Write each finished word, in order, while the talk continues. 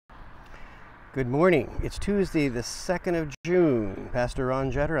Good morning. It's Tuesday, the 2nd of June. Pastor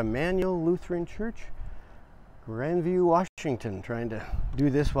Ron Jetter, Immanuel Lutheran Church, Grandview, Washington, trying to do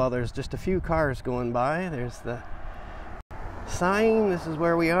this while there's just a few cars going by. There's the sign. This is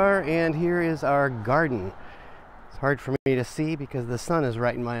where we are, and here is our garden. It's hard for me to see because the sun is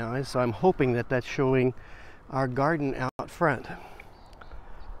right in my eyes, so I'm hoping that that's showing our garden out front.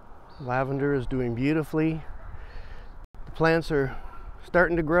 Lavender is doing beautifully. The plants are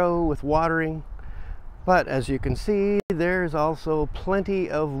starting to grow with watering, but as you can see, there's also plenty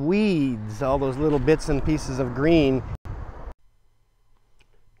of weeds, all those little bits and pieces of green.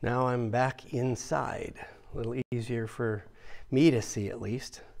 Now I'm back inside, a little easier for me to see at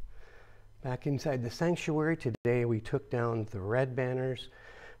least. Back inside the sanctuary today, we took down the red banners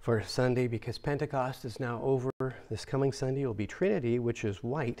for Sunday because Pentecost is now over. This coming Sunday will be Trinity, which is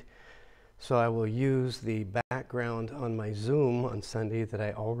white. So I will use the background on my Zoom on Sunday that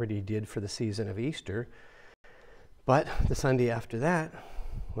I already did for the season of Easter. But the Sunday after that,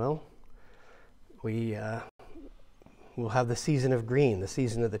 well, we'll have the season of green, the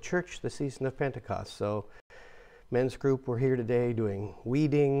season of the church, the season of Pentecost. So men's group, we're here today doing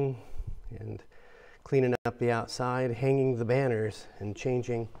weeding and cleaning up the outside, hanging the banners, and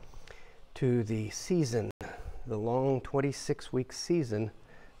changing to the season, the long 26-week season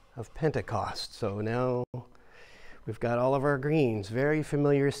of Pentecost. So now we've got all of our greens, very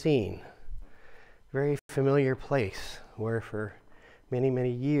familiar scene, very familiar place where for many,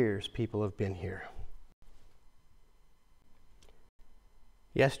 many years people have been here.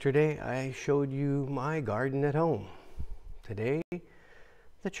 Yesterday I showed you my garden at home. Today,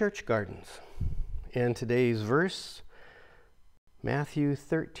 the church gardens. And today's verse, Matthew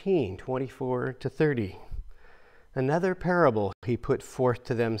 13, 24 to 30. Another parable he put forth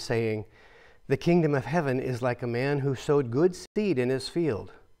to them, saying, The kingdom of heaven is like a man who sowed good seed in his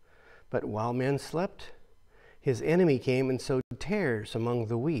field. But while men slept, his enemy came and sowed tares among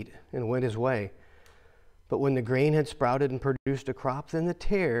the wheat and went his way. But when the grain had sprouted and produced a crop, then the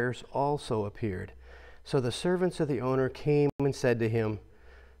tares also appeared. So the servants of the owner came and said to him,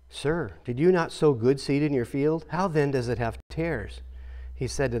 Sir, did you not sow good seed in your field? How then does it have tares? He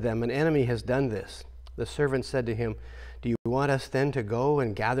said to them, An enemy has done this. The servant said to him, Do you want us then to go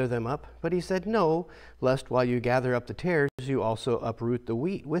and gather them up? But he said, No, lest while you gather up the tares, you also uproot the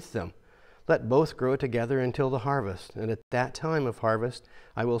wheat with them. Let both grow together until the harvest. And at that time of harvest,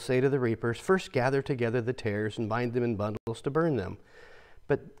 I will say to the reapers, First gather together the tares and bind them in bundles to burn them,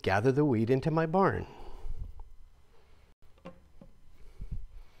 but gather the wheat into my barn.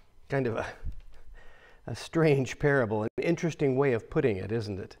 Kind of a strange parable, an interesting way of putting it,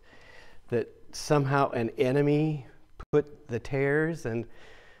 isn't it? That somehow an enemy put the tares, and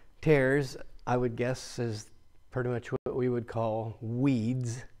tares, I would guess, is pretty much what we would call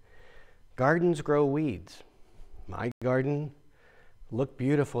weeds. Gardens grow weeds. My garden looked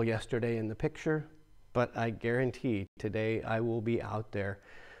beautiful yesterday in the picture, but I guarantee today I will be out there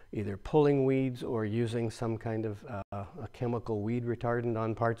either pulling weeds or using some kind of a chemical weed retardant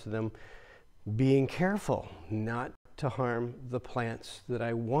on parts of them, being careful not to harm the plants that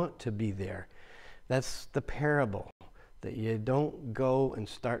I want to be there. That's the parable, that you don't go and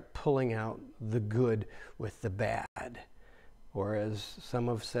start pulling out the good with the bad. Or as some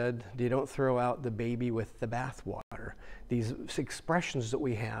have said, you don't throw out the baby with the bathwater. These expressions that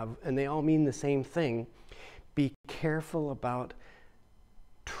we have, and they all mean the same thing. Be careful about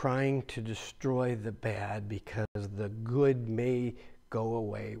trying to destroy the bad because the good may go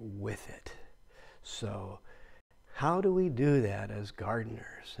away with it. So how do we do that as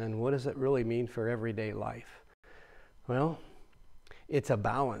gardeners? And what does it really mean for everyday life? Well, it's a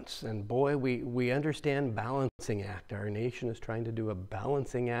balance. And boy, we understand balancing act. Our nation is trying to do a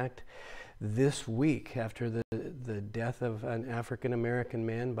balancing act this week after the death of an African-American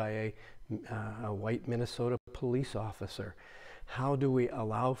man by a white Minnesota police officer. How do we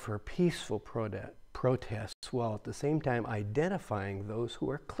allow for peaceful protests while at the same time identifying those who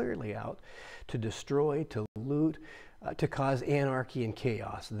are clearly out to destroy, to loot, to cause anarchy and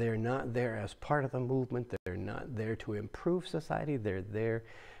chaos? They're not there as part of the movement. They're not there to improve society. They're there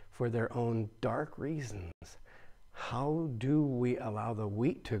for their own dark reasons. How do we allow the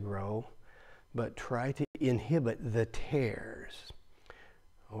wheat to grow but try to inhibit the tares?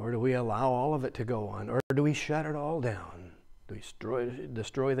 Or do we allow all of it to go on? Or do we shut it all down? Do we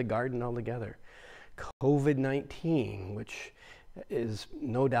destroy the garden altogether? COVID-19, which is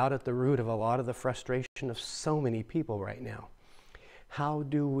no doubt at the root of a lot of the frustration of so many people right now. How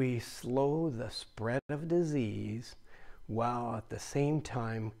do we slow the spread of disease while at the same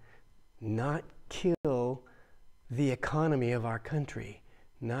time not kill the economy of our country,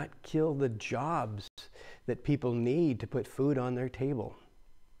 not kill the jobs that people need to put food on their table.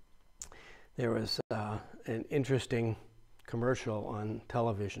 There was an interesting commercial on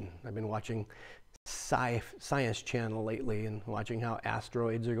television. I've been watching Science Channel lately and watching how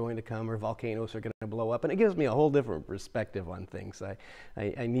asteroids are going to come or volcanoes are going to blow up, and it gives me a whole different perspective on things.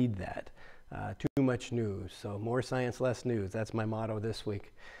 I need that. Too much news, so more science, less news. That's my motto this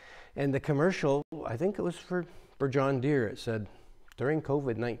week. And the commercial, I think it was for John Deere, it said, during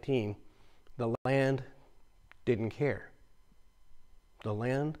COVID-19, the land didn't care. The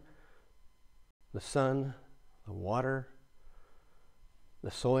land, the sun, the water,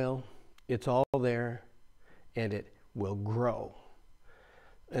 the soil, it's all there, and it will grow.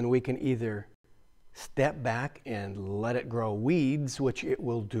 And we can either step back and let it grow weeds, which it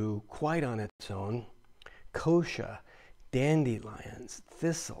will do quite on its own, kochia, dandelions,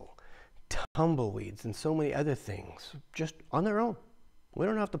 thistle, tumbleweeds, and so many other things, just on their own. We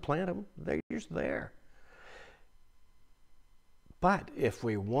don't have to plant them, they're just there. But if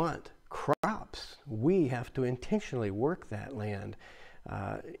we want crops, we have to intentionally work that land,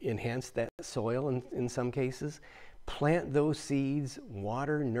 enhance that soil in some cases, plant those seeds,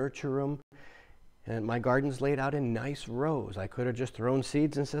 water, nurture them. And my garden's laid out in nice rows. I could have just thrown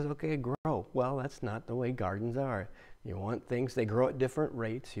seeds and said, okay, grow. Well, that's not the way gardens are. You want things, they grow at different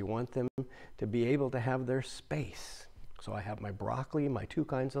rates. You want them to be able to have their space. So I have my broccoli, my 2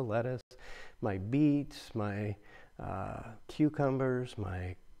 kinds of lettuce, my beets, my cucumbers,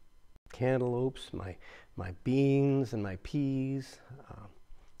 my cantaloupes, my beans and my peas,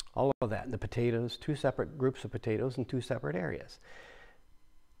 all of that. And the potatoes, 2 separate groups of potatoes in 2 separate areas.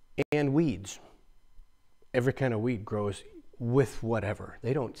 And weeds. Every kind of weed grows with whatever.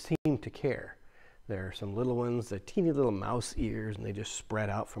 They don't seem to care. There are some little ones, they're teeny little mouse ears, and they just spread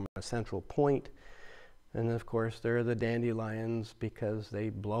out from a central point. And of course, there are the dandelions because they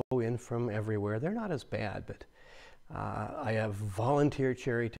blow in from everywhere. They're not as bad, but I have volunteer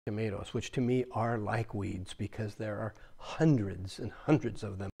cherry tomatoes, which to me are like weeds because there are hundreds and hundreds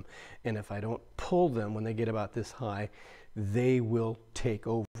of them. And if I don't pull them when they get about this high, they will take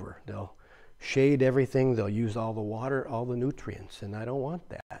over. They'll shade everything, they'll use all the water, all the nutrients, and I don't want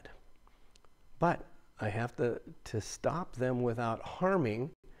that. But I have to stop them without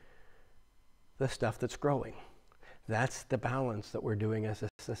harming the stuff that's growing. That's the balance that we're doing as a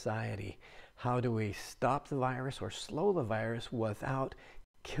society. How do we stop the virus or slow the virus without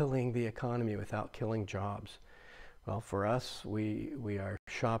killing the economy, without killing jobs? Well, for us, we are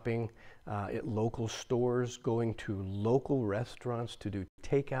shopping at local stores, going to local restaurants to do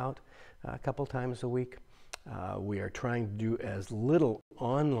takeout a couple times a week. We are trying to do as little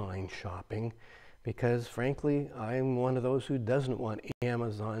online shopping because, frankly, I'm one of those who doesn't want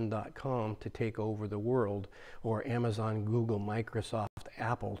Amazon.com to take over the world, or Amazon, Google, Microsoft,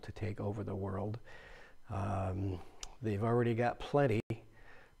 Apple to take over the world. They've already got plenty,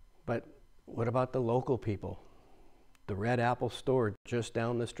 but what about the local people? The Red Apple store just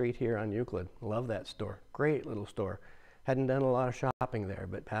down the street here on Euclid. Love that store. Great little store. Hadn't done a lot of shopping there,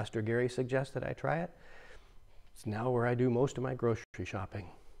 but Pastor Gary suggested I try it. It's now where I do most of my grocery shopping.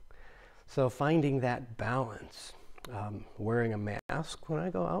 So finding that balance, wearing a mask when I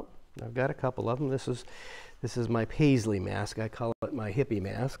go out. I've got a couple of them. This is my Paisley mask. I call it my hippie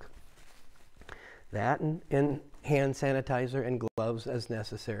mask. That and hand sanitizer and gloves as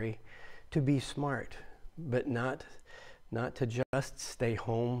necessary to be smart, but not to just stay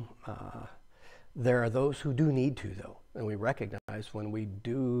home. There are those who do need to, though, and we recognize when we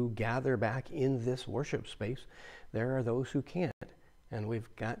do gather back in this worship space, there are those who can't, and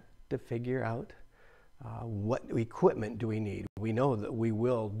we've got to figure out what equipment do we need. We know that we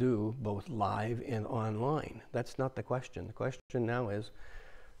will do both live and online. That's not the question. The question now is,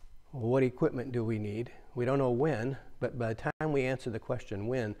 what equipment do we need? We don't know when, but by the time we answer the question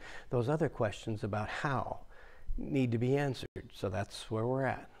when, those other questions about how need to be answered. So that's where we're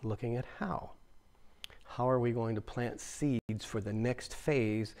at, looking at how. How are we going to plant seeds for the next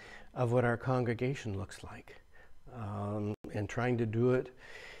phase of what our congregation looks like? And trying to do it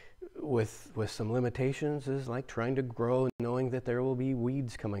with some limitations is like trying to grow knowing that there will be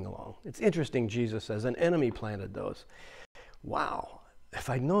weeds coming along. It's interesting, Jesus says, an enemy planted those. Wow. If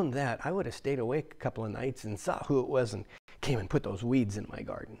I'd known that, I would have stayed awake a couple of nights and saw who it was and came and put those weeds in my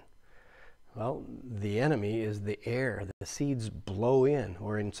garden. Well, the enemy is the air. The seeds blow in,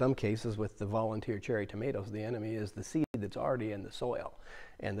 or in some cases with the volunteer cherry tomatoes, the enemy is the seed that's already in the soil.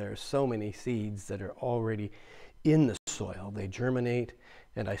 And there are so many seeds that are already in the soil. They germinate,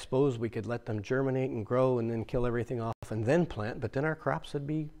 and I suppose we could let them germinate and grow and then kill everything off and then plant, but then our crops would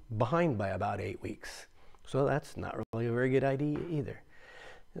be behind by about 8 weeks. So that's not really a very good idea either.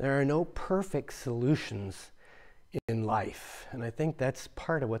 There are no perfect solutions in life. And I think that's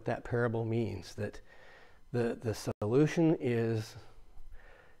part of what that parable means, that the solution is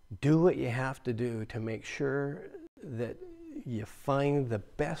do what you have to do to make sure that you find the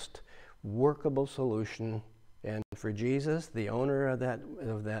best workable solution. And for Jesus, the owner of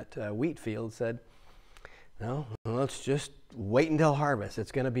that wheat field said, no, let's just wait until harvest.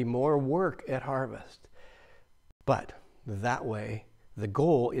 It's going to be more work at harvest. But that way, the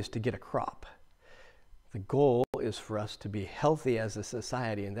goal is to get a crop. The goal is for us to be healthy as a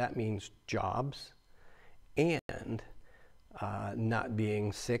society, and that means jobs and not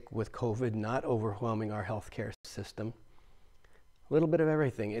being sick with COVID, not overwhelming our healthcare system. A little bit of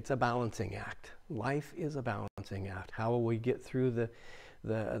everything. It's a balancing act. Life is a balancing act. How will we get through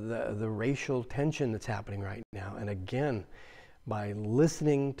the racial tension that's happening right now? And again, by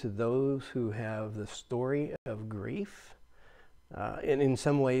listening to those who have the story of grief. And in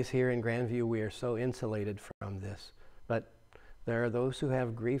some ways here in Grandview, we are so insulated from this. But there are those who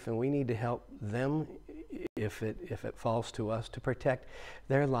have grief, and we need to help them, if it falls to us, to protect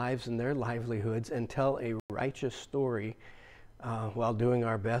their lives and their livelihoods and tell a righteous story while doing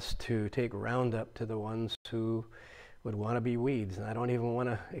our best to take Roundup to the ones who would want to be weeds. And I don't even want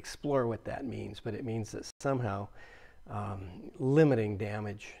to explore what that means, but it means that somehow limiting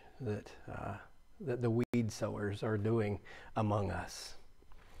damage that the weed sowers are doing among us.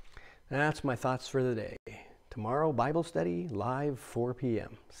 That's my thoughts for the day. Tomorrow, Bible study, live 4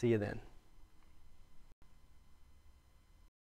 p.m. See you then.